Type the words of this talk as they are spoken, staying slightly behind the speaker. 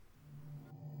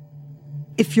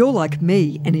If you're like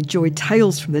me and enjoy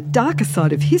tales from the darker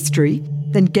side of history,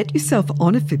 then get yourself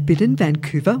on a Forbidden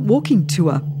Vancouver walking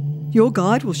tour. Your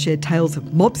guide will share tales of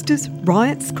mobsters,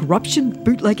 riots, corruption,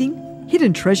 bootlegging,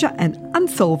 hidden treasure and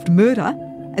unsolved murder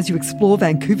as you explore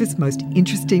Vancouver's most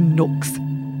interesting nooks.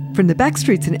 From the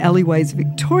backstreets and alleyways of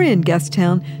Victorian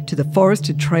Gastown to the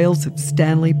forested trails of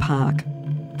Stanley Park.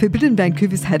 Forbidden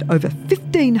Vancouver's had over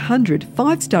 1,500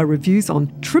 five-star reviews on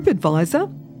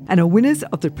TripAdvisor and are winners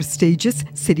of the prestigious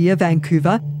City of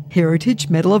Vancouver Heritage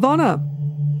Medal of Honour.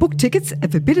 Book tickets at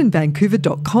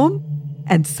forbiddenvancouver.com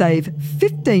and save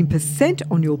 15%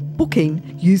 on your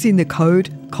booking using the code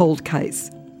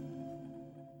COLDCASE.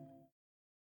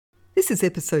 This is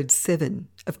episode 7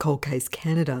 of Cold Case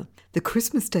Canada, the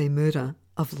Christmas Day murder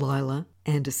of Lila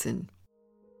Anderson.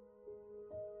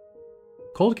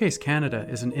 Cold Case Canada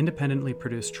is an independently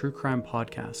produced true crime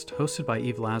podcast hosted by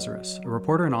Eve Lazarus, a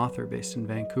reporter and author based in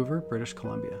Vancouver, British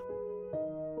Columbia.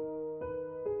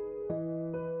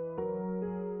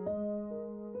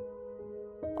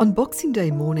 On Boxing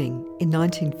Day morning in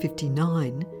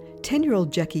 1959,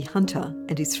 10-year-old Jackie Hunter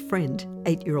and his friend,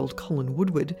 8-year-old Colin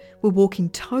Woodward, were walking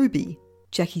Toby,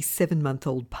 Jackie's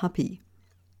 7-month-old puppy.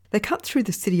 They cut through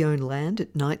the city-owned land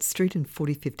at Knight Street and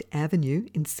 45th Avenue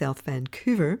in South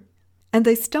Vancouver, and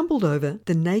they stumbled over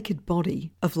the naked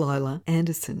body of Lila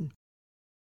Anderson.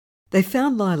 They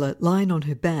found Lila lying on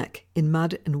her back in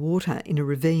mud and water in a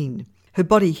ravine, her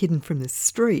body hidden from the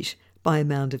street by a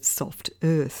mound of soft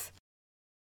earth.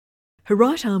 Her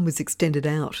right arm was extended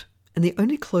out, and the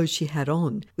only clothes she had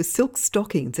on were silk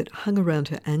stockings that hung around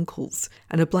her ankles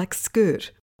and a black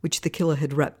skirt which the killer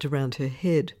had wrapped around her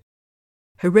head.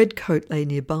 Her red coat lay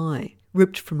nearby,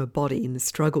 ripped from a body in the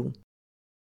struggle.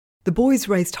 The boys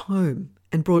raced home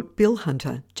and brought Bill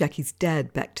Hunter, Jackie's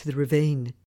dad, back to the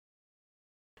ravine.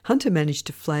 Hunter managed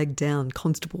to flag down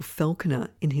Constable Falconer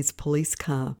in his police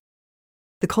car.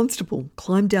 The constable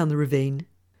climbed down the ravine,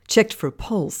 checked for a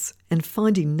pulse, and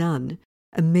finding none,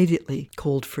 immediately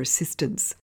called for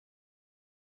assistance.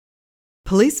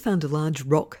 Police found a large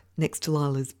rock next to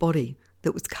Lila's body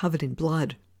that was covered in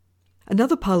blood.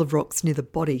 Another pile of rocks near the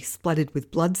body, splattered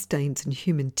with bloodstains and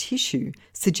human tissue,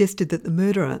 suggested that the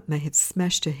murderer may have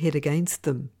smashed her head against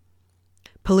them.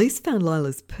 Police found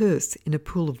Lila's purse in a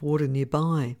pool of water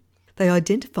nearby. They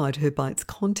identified her by its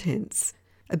contents,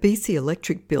 a BC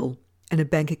Electric bill and a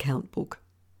bank account book.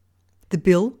 The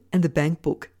bill and the bank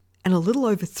book and a little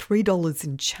over $3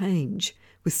 in change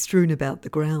was strewn about the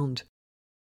ground.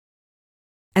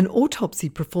 An autopsy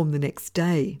performed the next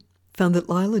day found that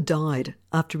Lila died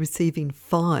after receiving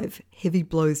 5 heavy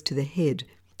blows to the head,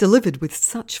 delivered with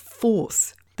such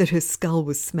force that her skull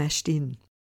was smashed in.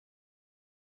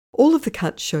 All of the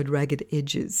cuts showed ragged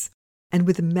edges, and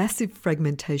with a massive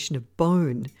fragmentation of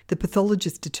bone, the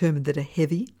pathologist determined that a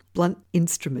heavy, blunt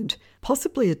instrument,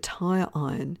 possibly a tire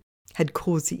iron, had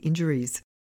caused the injuries.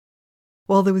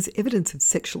 While there was evidence of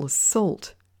sexual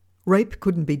assault, rape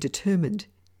couldn't be determined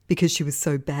because she was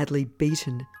so badly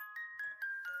beaten.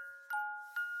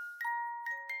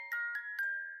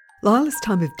 Lila's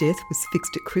time of death was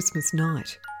fixed at Christmas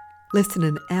night, less than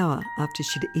an hour after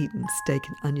she'd eaten steak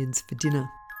and onions for dinner.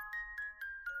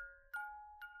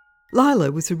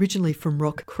 Lila was originally from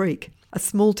Rock Creek, a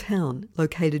small town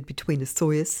located between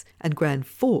Osoyoos and Grand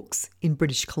Forks in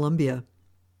British Columbia.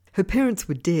 Her parents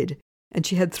were dead, and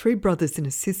she had 3 brothers and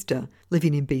a sister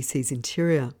living in BC's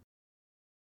interior.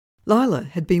 Lila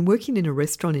had been working in a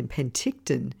restaurant in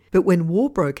Penticton, but when war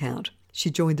broke out, she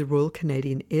joined the Royal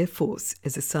Canadian Air Force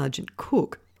as a sergeant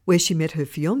cook, where she met her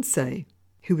fiancé,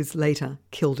 who was later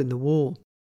killed in the war.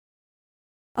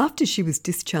 After she was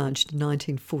discharged in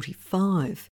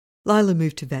 1945, Lila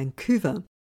moved to Vancouver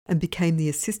and became the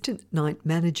assistant night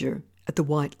manager at the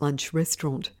White Lunch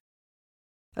restaurant.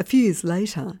 A few years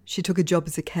later, she took a job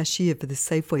as a cashier for the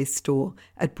Safeway store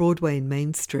at Broadway and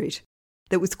Main Street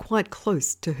that was quite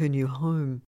close to her new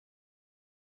home.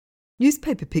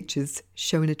 Newspaper pictures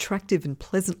show an attractive and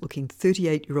pleasant-looking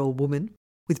 38-year-old woman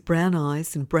with brown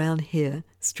eyes and brown hair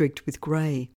streaked with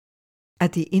grey.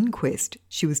 At the inquest,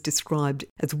 she was described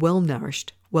as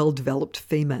well-nourished, well-developed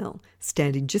female,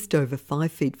 standing just over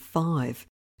 5 feet 5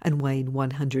 and weighing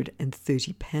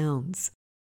 130 pounds.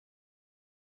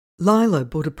 Lila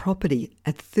bought a property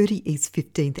at 30 East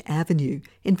 15th Avenue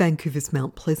in Vancouver's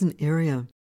Mount Pleasant area.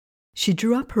 She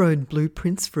drew up her own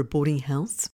blueprints for a boarding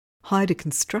house, hired a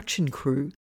construction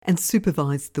crew, and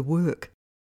supervised the work.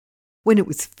 When it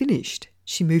was finished,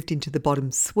 she moved into the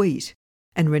bottom suite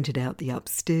and rented out the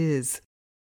upstairs.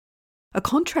 A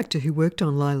contractor who worked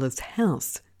on Lila's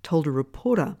house told a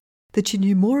reporter that she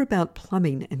knew more about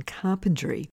plumbing and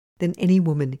carpentry than any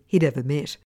woman he'd ever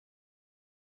met.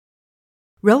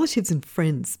 Relatives and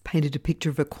friends painted a picture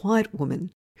of a quiet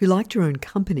woman who liked her own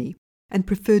company and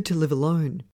preferred to live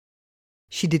alone.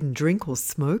 She didn't drink or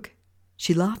smoke.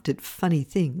 She laughed at funny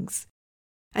things.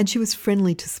 And she was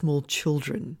friendly to small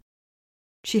children.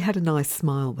 She had a nice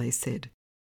smile, they said.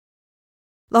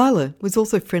 Lila was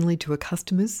also friendly to her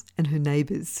customers and her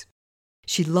neighbours.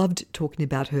 She loved talking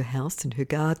about her house and her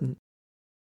garden.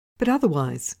 But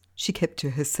otherwise, she kept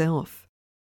to herself.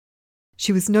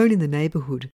 She was known in the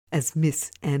neighbourhood as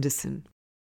Miss Anderson.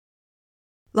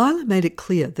 Lila made it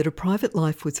clear that her private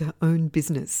life was her own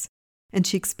business, and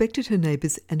she expected her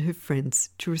neighbours and her friends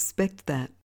to respect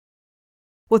that.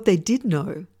 What they did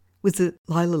know was that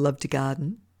Lila loved to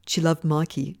garden, she loved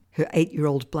Mikey, her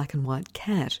 8-year-old black and white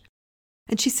cat,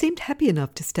 and she seemed happy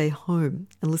enough to stay home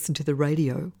and listen to the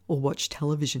radio or watch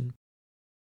television.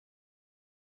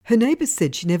 Her neighbours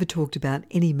said she never talked about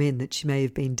any men that she may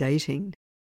have been dating,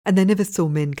 and they never saw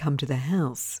men come to the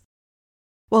house.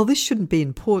 While this shouldn't be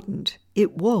important,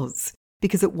 it was,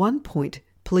 because at one point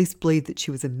police believed that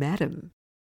she was a madam,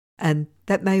 and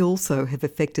that may also have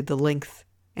affected the length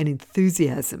and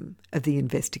enthusiasm of the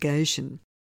investigation.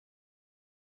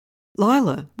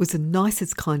 Lila was the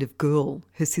nicest kind of girl,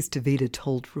 her sister Vida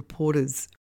told reporters.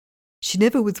 She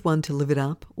never was one to live it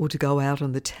up or to go out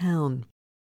on the town.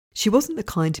 She wasn't the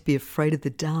kind to be afraid of the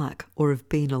dark or of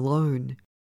being alone.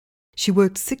 She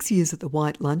worked 6 years at the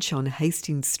White Lunch on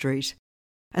Hastings Street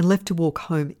and left to walk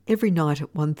home every night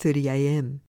at 1:30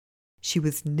 a.m. She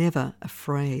was never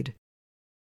afraid.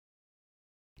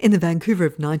 In the Vancouver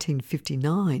of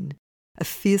 1959, a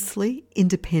fiercely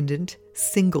independent,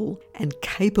 single and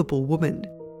capable woman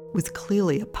was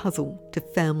clearly a puzzle to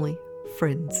family,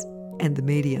 friends and the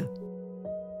media.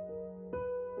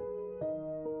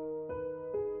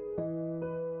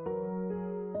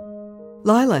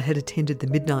 Lila had attended the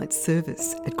midnight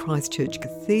service at Christchurch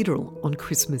Cathedral on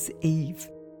Christmas Eve.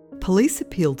 Police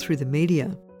appealed through the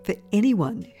media for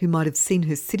anyone who might have seen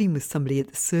her sitting with somebody at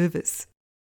the service.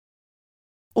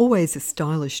 Always a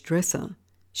stylish dresser,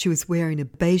 she was wearing a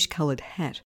beige-coloured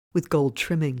hat with gold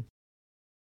trimming.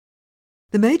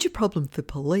 The major problem for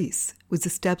police was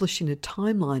establishing a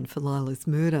timeline for Lila's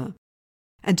murder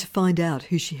and to find out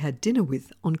who she had dinner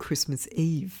with on Christmas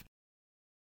Eve.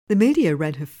 The media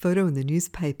ran her photo in the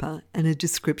newspaper and a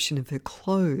description of her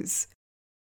clothes.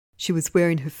 She was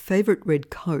wearing her favourite red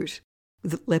coat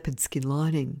with leopard skin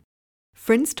lining.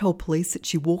 Friends told police that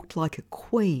she walked like a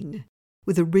queen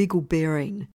with a regal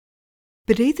bearing.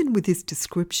 But even with this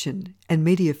description and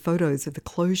media photos of the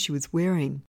clothes she was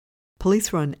wearing,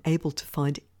 police were unable to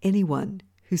find anyone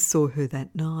who saw her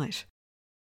that night.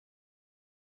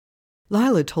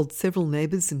 Lila told several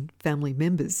neighbours and family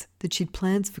members that she'd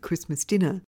plans for Christmas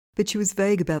dinner, but she was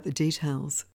vague about the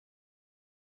details.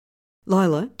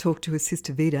 Lila talked to her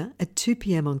sister Vida at 2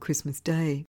 p.m. on Christmas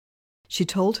Day. She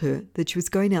told her that she was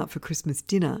going out for Christmas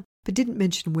dinner, but didn't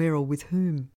mention where or with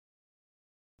whom.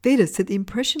 Vida said the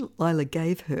impression Lila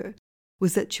gave her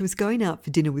was that she was going out for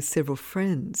dinner with several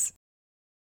friends.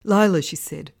 Lila, she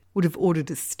said, would have ordered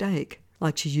a steak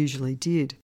like she usually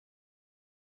did.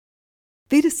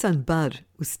 Vida's son Bud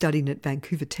was studying at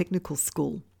Vancouver Technical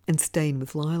School and staying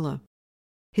with Lila.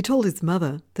 He told his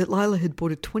mother that Lila had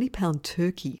bought a 20-pound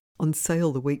turkey on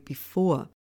sale the week before,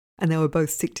 and they were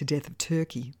both sick to death of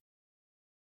turkey.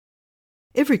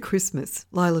 Every Christmas,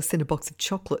 Lila sent a box of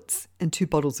chocolates and 2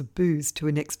 bottles of booze to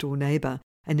her next-door neighbour,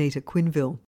 Anita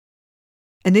Quinville.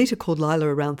 Anita called Lila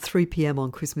around 3 p.m.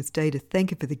 on Christmas Day to thank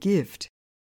her for the gift,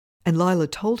 and Lila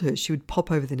told her she would pop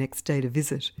over the next day to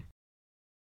visit.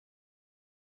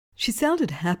 She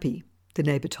sounded happy, the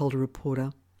neighbour told a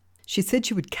reporter. She said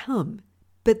she would come,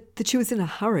 but that she was in a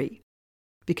hurry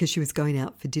because she was going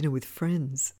out for dinner with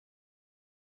friends.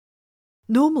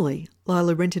 Normally,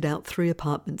 Lila rented out 3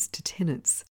 apartments to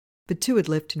tenants, but 2 had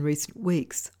left in recent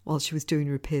weeks while she was doing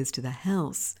repairs to the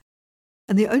house,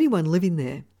 and the only one living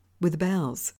there were the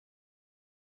Bows.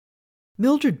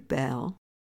 Mildred Bow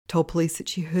told police that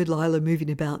she heard Lila moving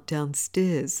about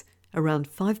downstairs around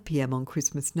 5 p.m. on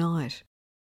Christmas night.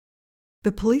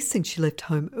 But police think she left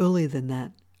home earlier than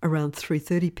that, around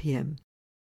 3:30 p.m,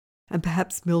 and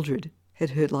perhaps Mildred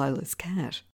had heard Lila's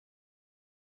cat.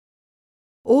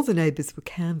 All the neighbours were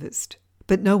canvassed,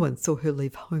 but no one saw her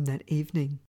leave home that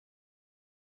evening.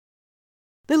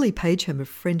 Lily Pageham, a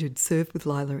friend who'd served with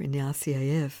Lila in the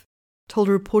RCAF, told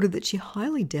a reporter that she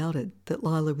highly doubted that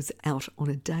Lila was out on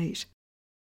a date.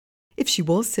 If she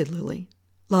was, said Lily,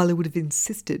 Lila would have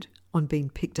insisted on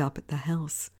being picked up at the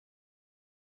house.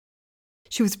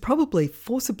 She was probably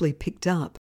forcibly picked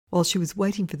up while she was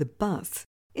waiting for the bus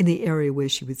in the area where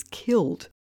she was killed,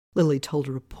 Lily told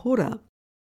a reporter,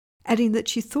 adding that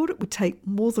she thought it would take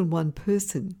more than one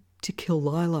person to kill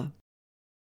Lila.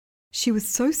 She was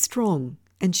so strong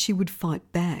and she would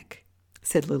fight back,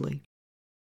 said Lily.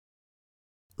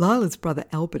 Lila's brother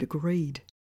Albert agreed.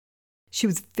 She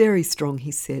was very strong,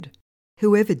 he said.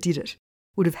 Whoever did it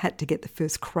would have had to get the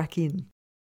first crack in.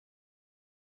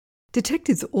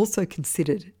 Detectives also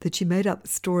considered that she made up the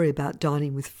story about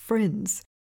dining with friends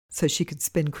so she could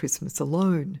spend Christmas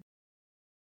alone.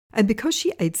 And because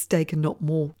she ate steak and not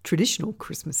more traditional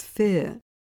Christmas fare,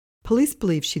 police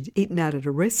believe she'd eaten out at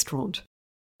a restaurant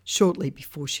shortly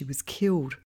before she was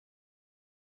killed.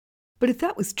 But if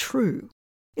that was true,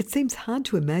 it seems hard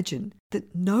to imagine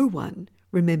that no one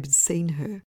remembered seeing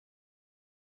her.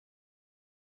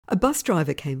 A bus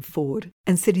driver came forward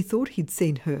and said he thought he'd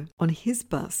seen her on his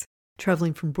bus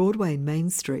travelling from Broadway and Main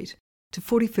Street to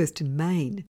 41st and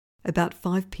Main about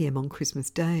 5 p.m. on Christmas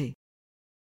Day.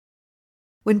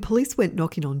 When police went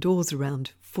knocking on doors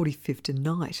around 45th and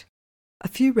Night, a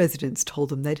few residents told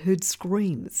them they'd heard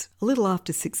screams a little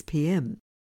after 6 p.m,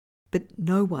 but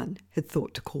no one had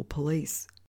thought to call police.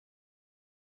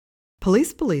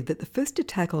 Police believe that the first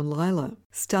attack on Lila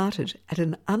started at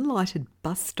an unlighted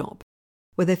bus stop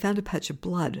where they found a patch of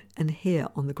blood and hair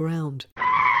on the ground.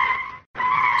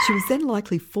 She was then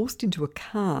likely forced into a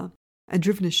car and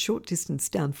driven a short distance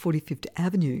down 45th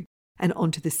Avenue and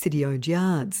onto the city-owned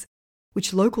yards,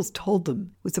 which locals told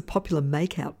them was a popular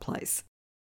make-out place.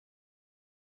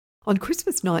 On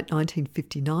Christmas night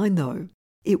 1959, though,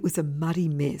 it was a muddy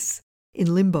mess,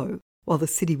 in limbo while the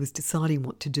city was deciding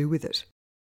what to do with it.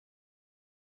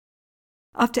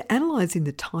 After analysing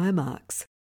the tyre marks,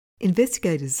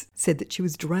 investigators said that she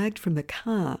was dragged from the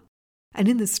car and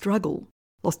in the struggle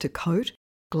lost her coat,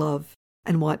 glove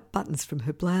and white buttons from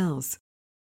her blouse.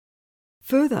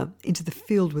 Further into the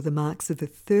field were the marks of the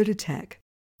third attack,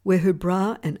 where her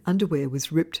bra and underwear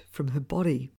was ripped from her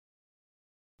body.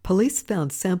 Police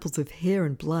found samples of hair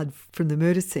and blood from the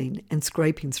murder scene and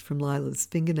scrapings from Lila's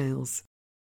fingernails.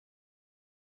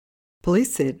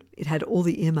 Police said it had all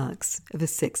the earmarks of a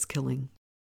sex killing.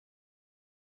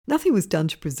 Nothing was done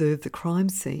to preserve the crime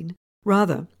scene.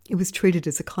 Rather, it was treated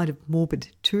as a kind of morbid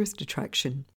tourist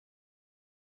attraction.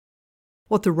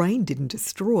 What the rain didn't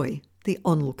destroy, the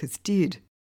onlookers did.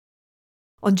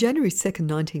 On January 2nd,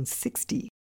 1960,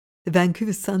 the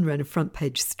Vancouver Sun ran a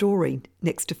front-page story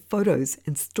next to photos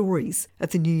and stories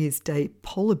of the New Year's Day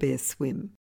polar bear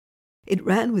swim. It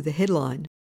ran with the headline,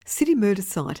 "City Murder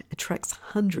Site Attracts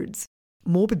Hundreds,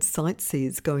 Morbid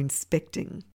Sightseers Go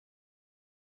Inspecting."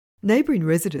 Neighbouring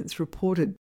residents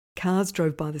reported cars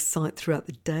drove by the site throughout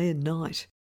the day and night.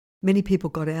 Many people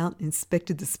got out and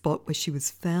inspected the spot where she was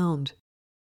found.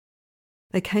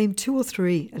 They came 2 or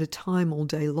 3 at a time all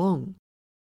day long.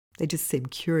 They just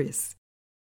seemed curious.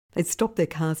 They'd stop their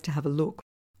cars to have a look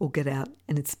or get out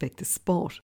and inspect the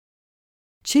spot.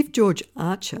 Chief George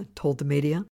Archer told the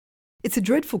media, "It's a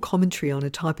dreadful commentary on a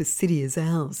type of city as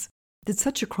ours, that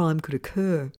such a crime could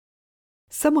occur.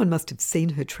 Someone must have seen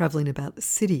her travelling about the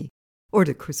city or at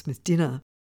a Christmas dinner,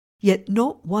 yet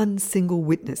not one single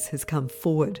witness has come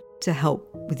forward to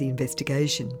help with the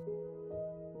investigation."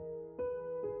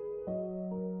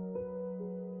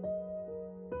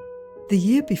 The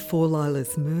year before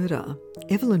Lila's murder,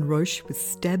 Evelyn Roche was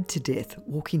stabbed to death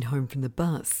walking home from the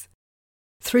bus.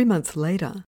 3 months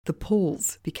later, the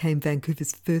Pauls became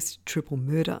Vancouver's first triple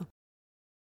murder.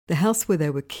 The house where they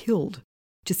were killed,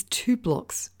 just 2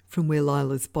 blocks from where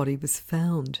Lila's body was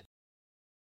found.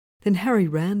 Then Harry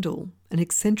Randall, an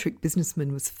eccentric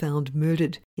businessman, was found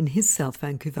murdered in his South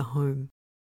Vancouver home.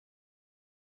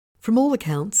 From all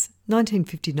accounts,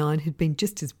 1959 had been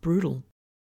just as brutal.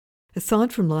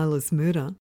 Aside from Lila's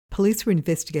murder, police were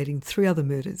investigating 3 other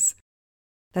murders: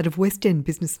 that of West End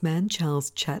businessman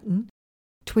Charles Chatton,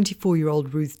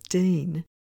 24-year-old Ruth Dean,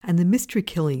 and the mystery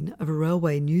killing of a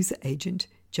railway news agent,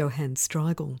 Johann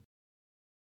Striegel.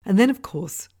 And then, of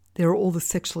course, there are all the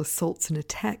sexual assaults and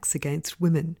attacks against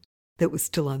women that were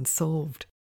still unsolved.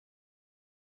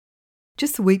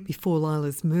 Just a week before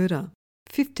Lila's murder,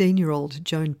 15-year-old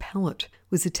Joan Pallett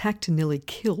was attacked and nearly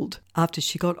killed after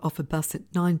she got off a bus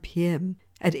at 9 p.m.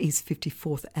 at East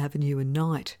 54th Avenue and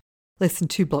Night, less than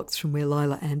 2 blocks from where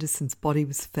Lila Anderson's body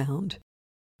was found,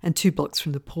 and 2 blocks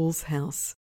from the Paul's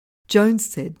house. Jones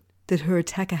said that her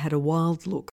attacker had a wild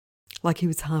look, like he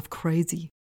was half crazy.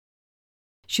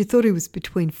 She thought he was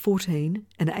between 14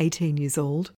 and 18 years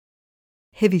old,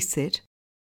 heavy-set,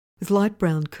 with light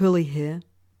brown curly hair,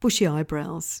 bushy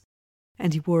eyebrows,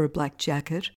 and he wore a black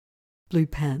jacket, blue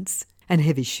pants, and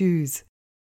heavy shoes.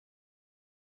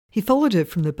 He followed her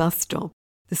from the bus stop,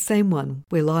 the same one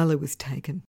where Lila was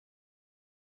taken.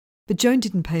 But Joan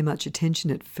didn't pay much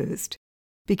attention at first,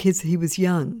 because he was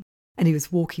young and he was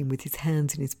walking with his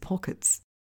hands in his pockets.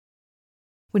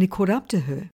 When he caught up to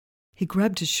her, he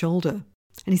grabbed her shoulder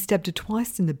and he stabbed her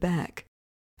twice in the back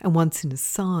and once in the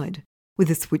side with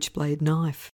a switchblade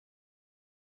knife.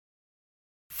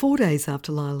 4 days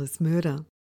after Lila's murder,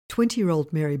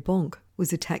 20-year-old Mary Bonk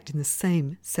was attacked in the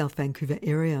same South Vancouver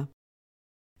area.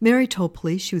 Mary told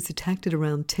police she was attacked at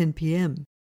around 10 p.m.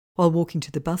 while walking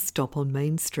to the bus stop on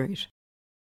Main Street.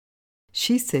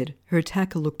 She said her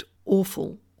attacker looked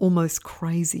awful, almost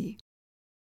crazy.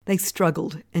 They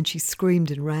struggled and she screamed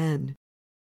and ran.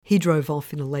 He drove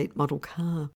off in a late model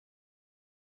car.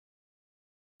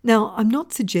 Now, I'm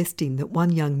not suggesting that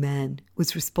one young man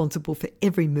was responsible for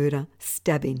every murder,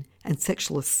 stabbing and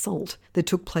sexual assault that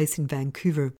took place in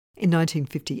Vancouver in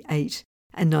 1958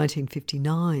 and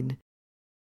 1959.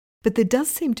 But there does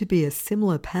seem to be a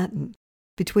similar pattern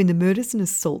between the murders and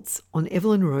assaults on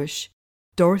Evelyn Roche,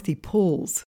 Dorothy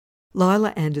Pauls,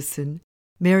 Lila Anderson,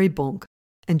 Mary Bonk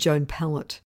and Joan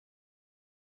Pallett.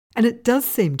 And it does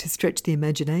seem to stretch the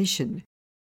imagination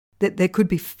that there could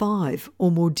be 5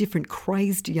 or more different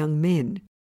crazed young men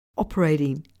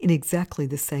operating in exactly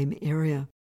the same area.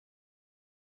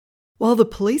 While the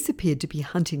police appeared to be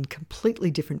hunting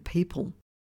completely different people,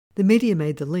 the media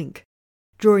made the link,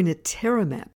 drawing a terror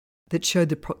map that showed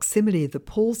the proximity of the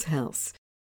Pauls house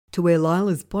to where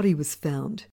Lila's body was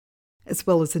found, as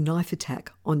well as a knife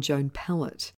attack on Joan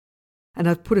Pallett. And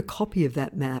I've put a copy of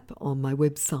that map on my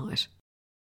website.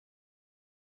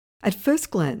 At first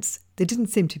glance, there didn't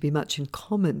seem to be much in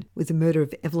common with the murder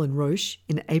of Evelyn Roche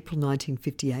in April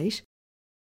 1958,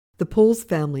 the Pauls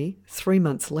family 3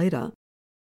 months later,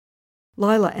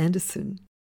 Lila Anderson,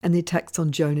 and the attacks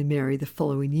on Joan and Mary the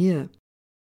following year.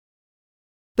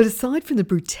 But aside from the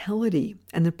brutality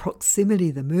and the proximity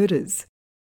of the murders,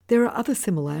 there are other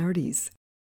similarities.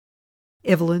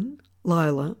 Evelyn,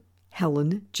 Lila,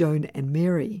 Helen, Joan and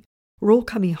Mary were all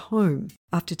coming home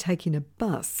after taking a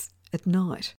bus at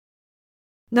night.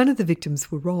 None of the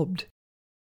victims were robbed.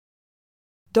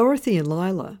 Dorothy and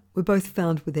Lila were both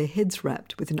found with their heads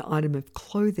wrapped with an item of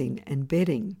clothing and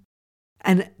bedding,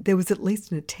 and there was at least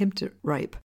an attempt at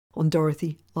rape on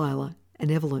Dorothy, Lila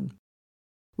and Evelyn.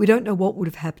 We don't know what would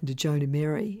have happened to Joan and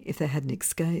Mary if they hadn't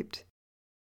escaped.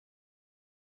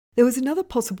 There was another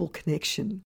possible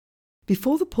connection.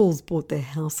 Before the Pauls bought their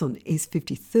house on East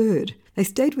 53rd, they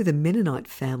stayed with a Mennonite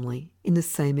family in the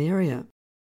same area.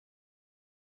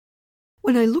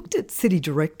 When I looked at city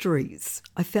directories,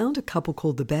 I found a couple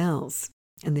called the Bows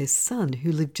and their son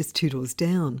who lived just 2 doors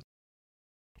down.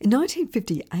 In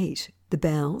 1958, the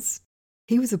Bows,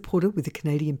 he was a porter with the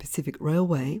Canadian Pacific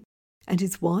Railway, and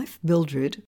his wife,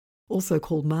 Mildred, also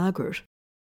called Margaret,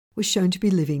 was shown to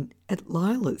be living at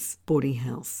Lila's boarding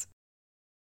house.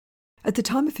 At the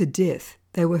time of her death,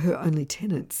 they were her only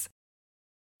tenants.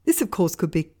 This, of course,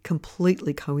 could be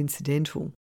completely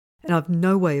coincidental, and I've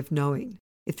no way of knowing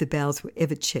if the Bows were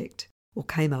ever checked or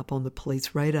came up on the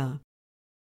police radar.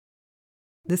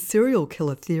 The serial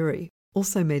killer theory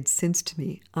also made sense to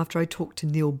me after I talked to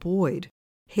Neil Boyd,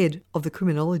 head of the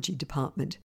criminology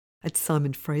department at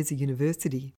Simon Fraser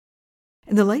University.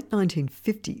 In the late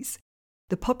 1950s,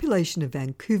 the population of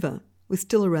Vancouver was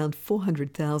still around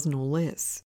 400,000 or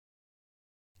less.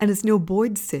 And as Neil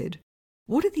Boyd said,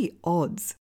 what are the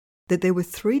odds that there were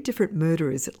 3 different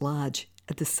murderers at large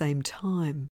at the same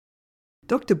time?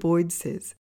 Dr. Boyd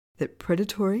says that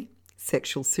predatory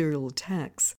sexual serial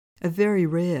attacks are very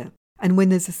rare, and when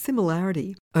there's a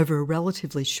similarity over a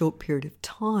relatively short period of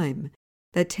time,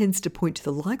 that tends to point to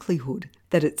the likelihood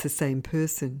that it's the same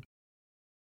person.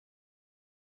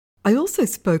 I also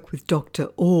spoke with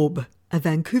Dr. Orb, a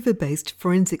Vancouver-based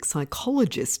forensic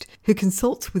psychologist who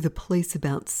consults with the police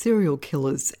about serial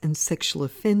killers and sexual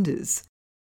offenders.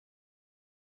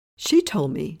 She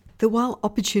told me that while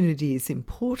opportunity is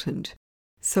important,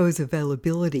 so is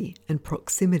availability and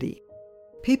proximity.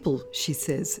 People, she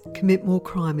says, commit more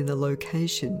crime in the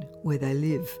location where they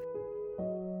live.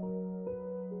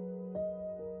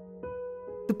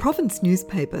 The province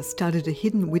newspaper started a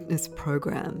hidden witness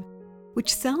program,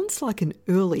 which sounds like an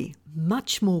early,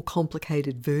 much more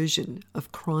complicated version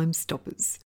of Crime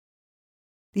Stoppers.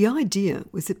 The idea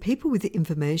was that people with the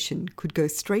information could go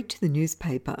straight to the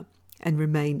newspaper and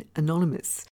remain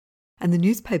anonymous, and the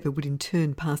newspaper would in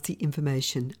turn pass the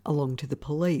information along to the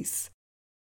police.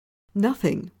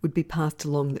 Nothing would be passed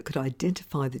along that could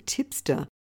identify the tipster,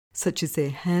 such as their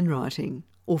handwriting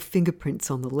or fingerprints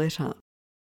on the letter.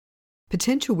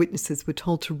 Potential witnesses were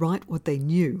told to write what they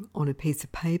knew on a piece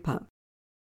of paper.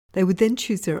 They would then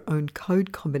choose their own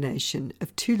code combination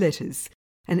of 2 letters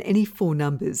and any 4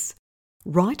 numbers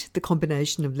Write the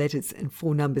combination of letters and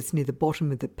 4 numbers near the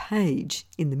bottom of the page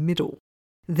in the middle.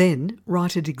 Then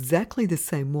write it exactly the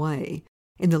same way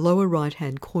in the lower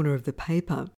right-hand corner of the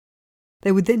paper.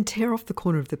 They would then tear off the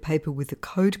corner of the paper with the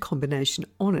code combination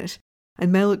on it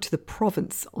and mail it to the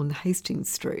province on Hastings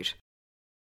Street.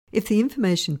 If the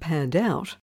information panned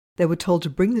out, they were told to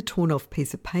bring the torn-off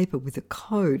piece of paper with the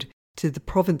code to the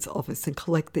province office and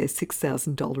collect their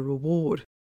 $6,000 reward.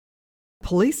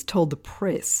 Police told the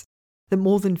press that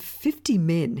more than 50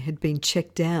 men had been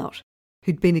checked out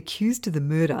who'd been accused of the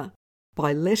murder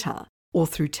by letter or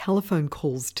through telephone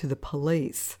calls to the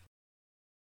police.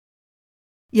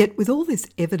 Yet with all this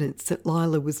evidence that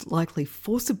Lila was likely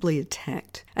forcibly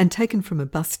attacked and taken from a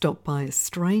bus stop by a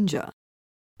stranger,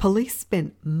 police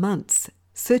spent months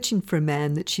searching for a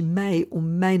man that she may or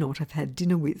may not have had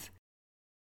dinner with.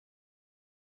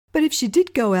 But if she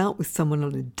did go out with someone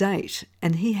on a date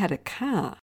and he had a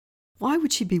car, why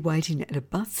would she be waiting at a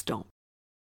bus stop?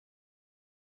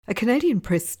 A Canadian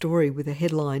press story with a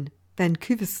headline,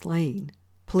 "Vancouver Slaying,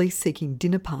 Police Seeking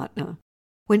Dinner Partner,"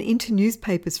 went into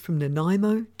newspapers from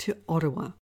Nanaimo to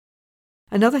Ottawa.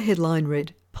 Another headline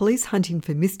read, "Police Hunting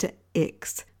for Mr.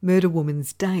 X, Murder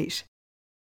Woman's Date."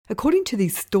 According to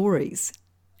these stories,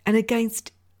 and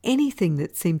against anything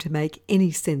that seemed to make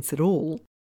any sense at all,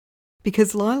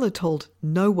 because Lila told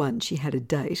no one she had a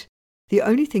date, the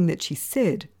only thing that she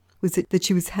said was that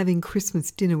she was having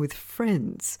Christmas dinner with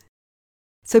friends.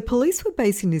 So police were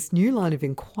basing this new line of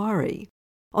inquiry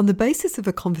on the basis of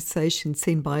a conversation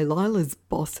seen by Lila's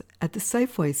boss at the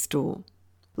Safeway store.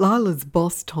 Lila's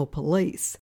boss told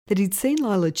police that he'd seen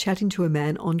Lila chatting to a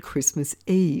man on Christmas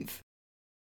Eve.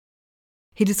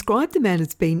 He described the man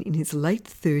as being in his late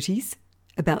 30s,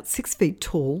 about 6 feet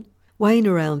tall, weighing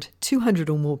around 200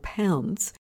 or more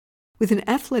pounds, with an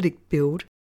athletic build,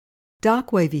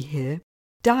 dark wavy hair,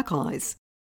 dark eyes,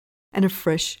 and a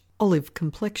fresh olive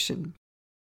complexion.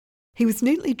 He was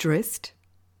neatly dressed,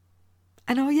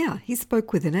 and he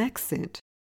spoke with an accent.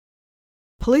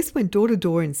 Police went door to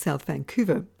door in South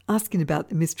Vancouver asking about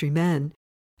the mystery man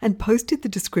and posted the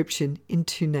description in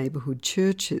 2 neighbourhood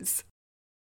churches.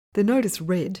 The notice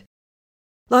read,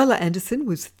 Lila Anderson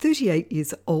was 38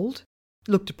 years old,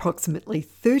 looked approximately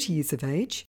 30 years of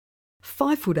age,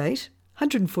 5'8",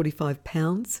 145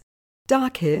 pounds,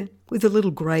 dark hair with a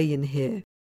little grey in hair.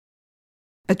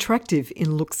 Attractive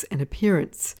in looks and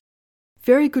appearance.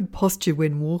 Very good posture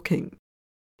when walking.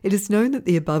 It is known that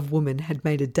the above woman had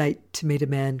made a date to meet a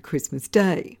man Christmas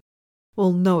Day.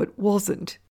 Well, no, it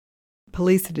wasn't.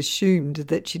 Police had assumed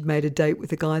that she'd made a date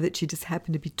with a guy that she just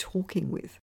happened to be talking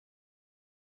with.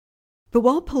 But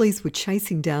while police were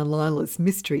chasing down Lila's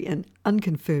mystery and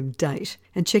unconfirmed date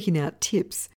and checking out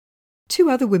tips, 2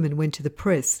 other women went to the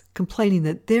press complaining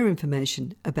that their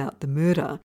information about the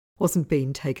murder wasn't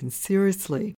being taken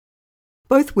seriously.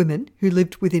 Both women, who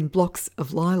lived within blocks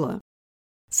of Lila,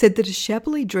 said that a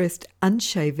shabbily dressed,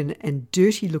 unshaven and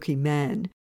dirty-looking man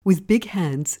with big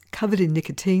hands covered in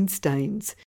nicotine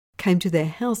stains came to their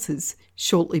houses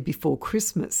shortly before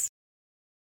Christmas.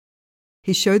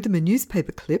 He showed them a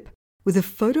newspaper clip with a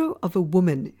photo of a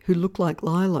woman who looked like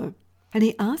Lila, and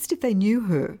he asked if they knew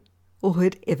her or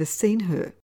had ever seen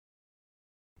her.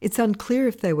 It's unclear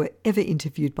if they were ever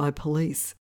interviewed by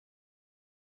police.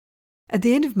 At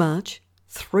the end of March,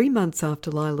 3 months after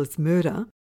Lila's murder,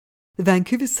 the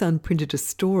Vancouver Sun printed a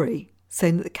story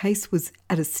saying that the case was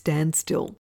at a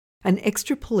standstill and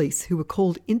extra police who were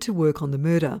called into work on the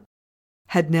murder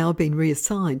had now been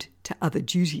reassigned to other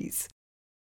duties.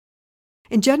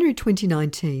 In January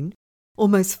 2019,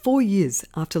 almost 4 years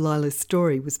after Lila's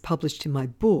story was published in my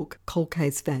book, Cold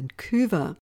Case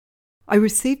Vancouver, I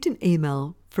received an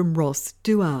email from Ross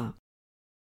Duar.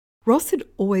 Ross had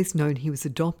always known he was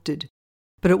adopted,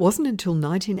 but it wasn't until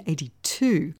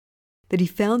 1982 that he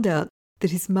found out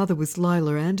that his mother was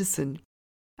Lila Anderson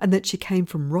and that she came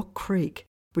from Rock Creek,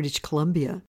 British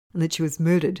Columbia, and that she was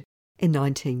murdered in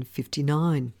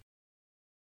 1959.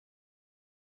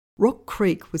 Rock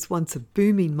Creek was once a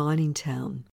booming mining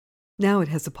town. Now it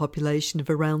has a population of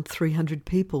around 300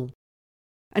 people,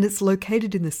 and it's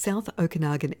located in the South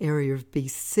Okanagan area of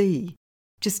BC,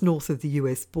 just north of the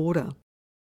US border.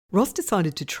 Ross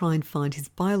decided to try and find his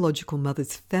biological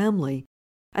mother's family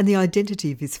and the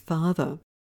identity of his father.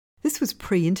 This was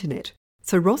pre-internet,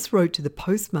 so Ross wrote to the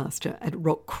postmaster at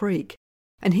Rock Creek,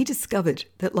 and he discovered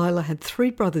that Lila had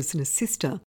 3 brothers and a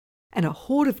sister and a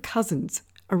horde of cousins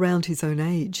around his own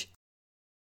age.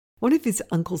 One of his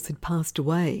uncles had passed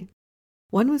away.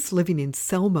 One was living in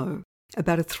Selmo,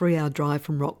 about a 3-hour drive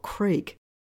from Rock Creek,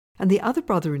 and the other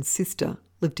brother and sister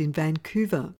lived in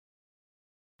Vancouver.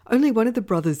 Only one of the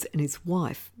brothers and his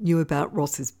wife knew about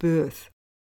Ross's birth.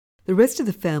 The rest of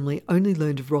the family only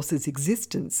learned of Ross's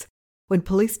existence when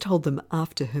police told them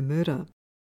after her murder.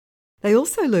 They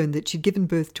also learned that she'd given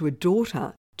birth to a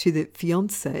daughter to the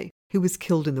fiancé who was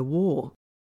killed in the war,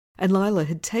 and Lila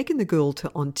had taken the girl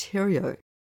to Ontario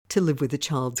to live with the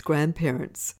child's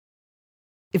grandparents.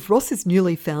 If Ross's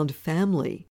newly found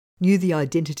family knew the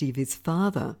identity of his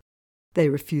father, they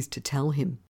refused to tell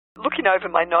him. Looking over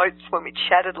my notes when we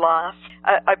chatted last,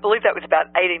 I believe that was about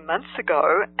 18 months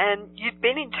ago, and you'd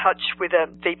been in touch with a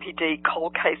VPD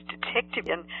cold case detective,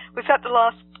 and was that the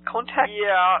last contact?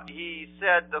 Yeah, he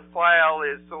said the file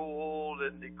is so old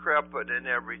and decrepit and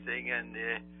everything, and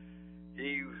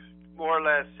he more or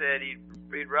less said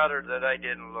he'd rather that I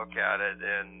didn't look at it,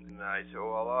 and I said,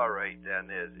 well, all right, then.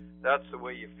 That's the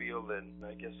way you feel, then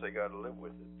I guess I got to live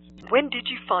with it. When did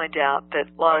you find out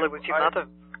that Lila was your mother?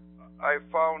 I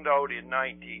found out in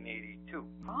 1982.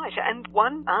 Right, and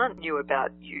one aunt knew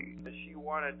about you. She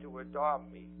wanted to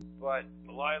adopt me, but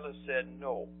Lila said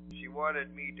no. She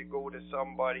wanted me to go to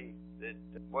somebody that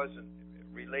wasn't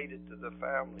related to the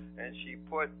family, and she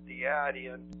put the ad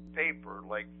in paper,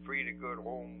 like free to good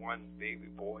home, one baby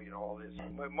boy and all this.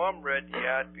 My mom read the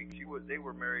ad because they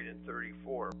were married in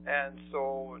 34, and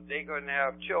so they couldn't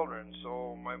have children.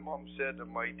 So my mom said to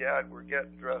my dad, we're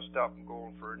getting dressed up and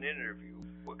going for an interview,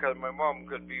 because my mom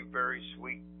could be a very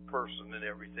sweet person and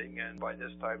everything, and by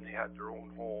this time they had their own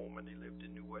home, and they lived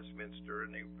in New Westminster,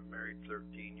 and they were married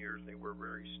 13 years, and they were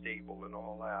very stable and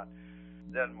all that.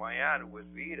 Then my aunt, who was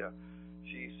Vita,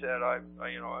 she said, I'm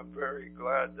very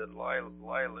glad that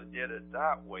Lila did it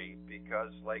that way,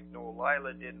 because,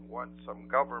 Lila didn't want some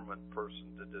government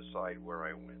person to decide where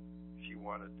I went. She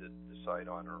wanted to decide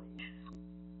on her own.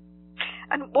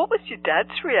 And what was your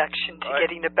dad's reaction to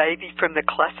getting a baby from the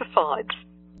classifieds?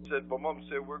 My mom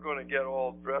said, we're going to get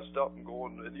all dressed up and go,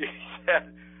 and he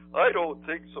said, I don't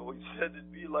think so. He said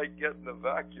it'd be like getting a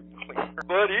vacuum cleaner.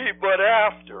 But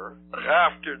after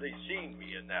they seen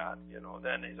me in that,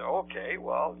 then they said, okay,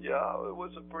 well, yeah, it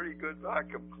was a pretty good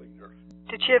vacuum cleaner.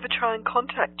 Did she ever try and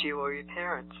contact you or your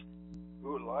parents?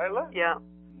 Who, Lila? Yeah.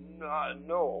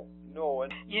 No.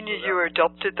 And you knew you were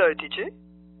adopted, though, did you?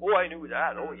 Oh, I knew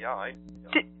that. Oh, yeah.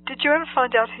 Did you ever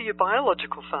find out who your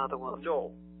biological father was?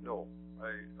 No.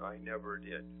 I never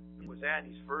did. It was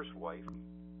Annie's first wife.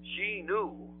 She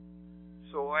knew,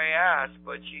 so I asked,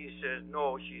 but she said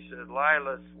no. She said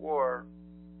Lila swore,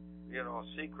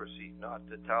 secrecy, not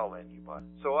to tell anybody.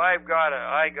 So I got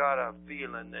a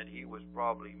feeling that he was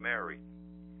probably married.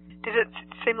 Did it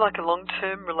seem like a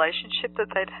long-term relationship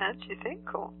that they'd had, do you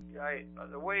think? Or?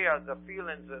 The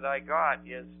feelings that I got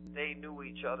is they knew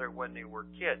each other when they were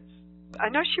kids. I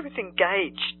know she was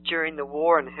engaged during the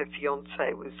war and her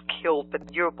fiancé was killed,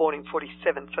 but you were born in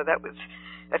 47, so that was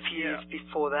a few years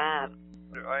before that.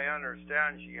 I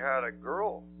understand she had a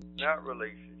girl in that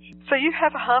relationship. So you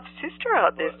have a half-sister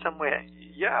out there somewhere?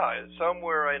 Yeah,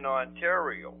 somewhere in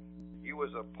Ontario. He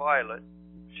was a pilot.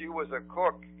 She was a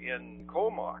cook in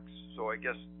Comox, so I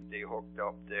guess they hooked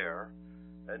up there.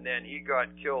 And then he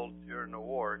got killed during the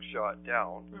war and shot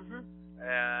down. Mm-hmm.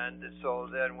 And so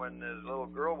then when the little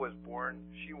girl was born,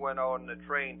 she went on the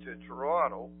train to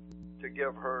Toronto to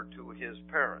give her to his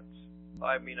parents.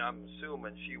 I mean, I'm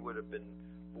assuming she would have been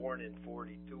born in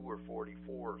 42 or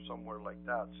 44 or somewhere like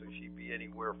that, so she'd be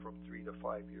anywhere from 3 to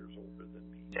 5 years older than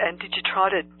me. And did you try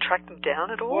to track them down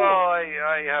at all? Well,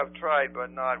 I have tried,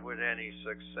 but not with any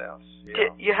success. Yeah.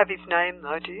 You have his name,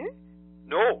 though, do you?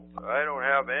 No, I don't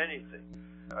have anything.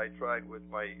 I tried with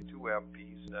my 2 MPs.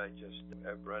 I just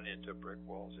have run into brick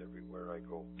walls everywhere I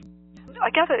go. I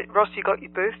gather, Ross, you got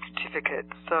your birth certificate,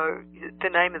 so the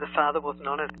name of the father wasn't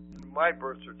on it. My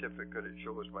birth certificate, it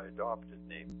shows my adopted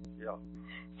name, yeah.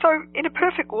 So, in a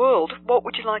perfect world, what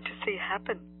would you like to see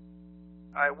happen?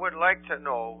 I would like to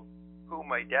know who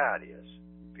my dad is,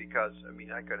 because,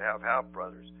 I could have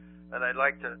half-brothers, and I'd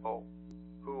like to know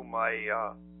who my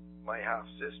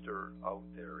half-sister out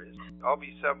there is. I'll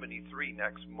be 73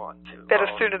 next month. Better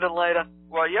sooner than later.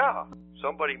 Well, yeah.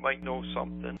 Somebody might know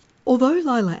something. Although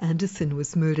Lila Anderson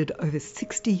was murdered over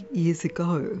 60 years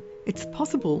ago, it's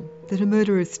possible that her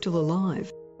murderer is still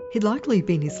alive. He'd likely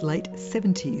been in his late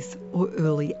 70s or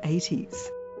early 80s.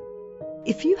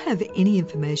 If you have any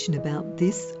information about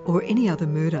this or any other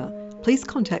murder, please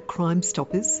contact Crime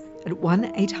Stoppers at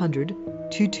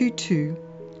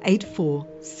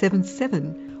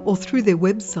 1-800-222-8477 or through their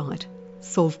website,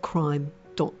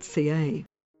 solvecrime.ca.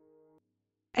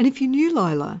 And if you knew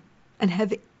Lila and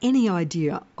have any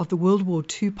idea of the World War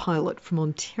II pilot from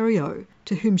Ontario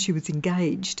to whom she was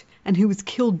engaged and who was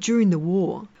killed during the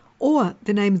war, or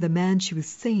the name of the man she was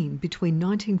seen between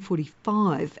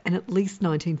 1945 and at least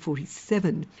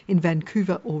 1947 in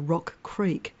Vancouver or Rock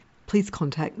Creek, please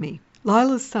contact me.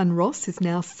 Lila's son Ross is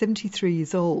now 73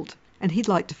 years old, and he'd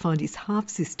like to find his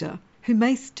half-sister, who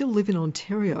may still live in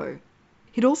Ontario.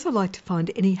 He'd also like to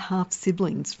find any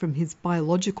half-siblings from his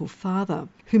biological father,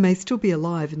 who may still be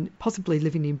alive and possibly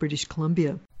living in British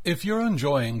Columbia. If you're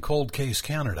enjoying Cold Case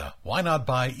Canada, why not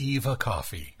buy Eve a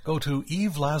coffee? Go to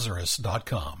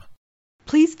evelazarus.com.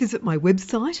 Please visit my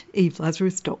website,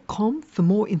 evelazarus.com, for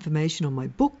more information on my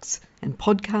books and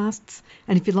podcasts.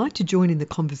 And if you'd like to join in the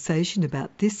conversation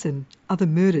about this and other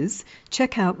murders,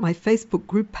 check out my Facebook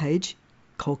group page,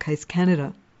 Cold Case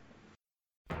Canada.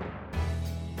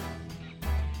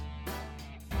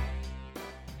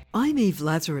 I'm Eve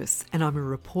Lazarus, and I'm a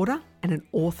reporter and an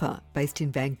author based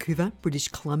in Vancouver, British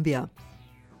Columbia.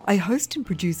 I host and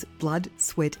produce Blood,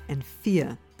 Sweat and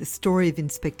Fear, the story of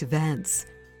Inspector Vance.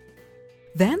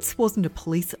 Vance wasn't a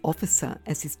police officer,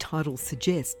 as his title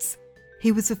suggests.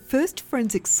 He was the first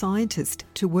forensic scientist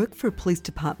to work for a police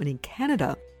department in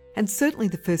Canada, and certainly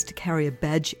the first to carry a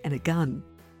badge and a gun.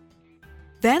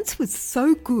 Vance was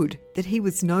so good that he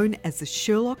was known as the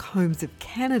Sherlock Holmes of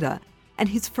Canada, and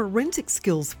his forensic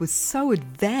skills were so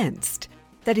advanced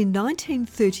that in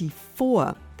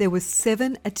 1934 there were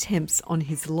 7 attempts on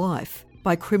his life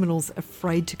by criminals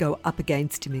afraid to go up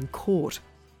against him in court.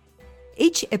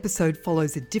 Each episode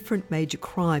follows a different major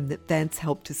crime that Vance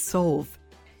helped to solve.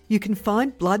 You can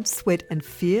find Blood, Sweat and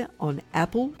Fear on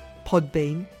Apple,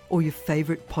 Podbean or your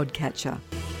favourite podcatcher.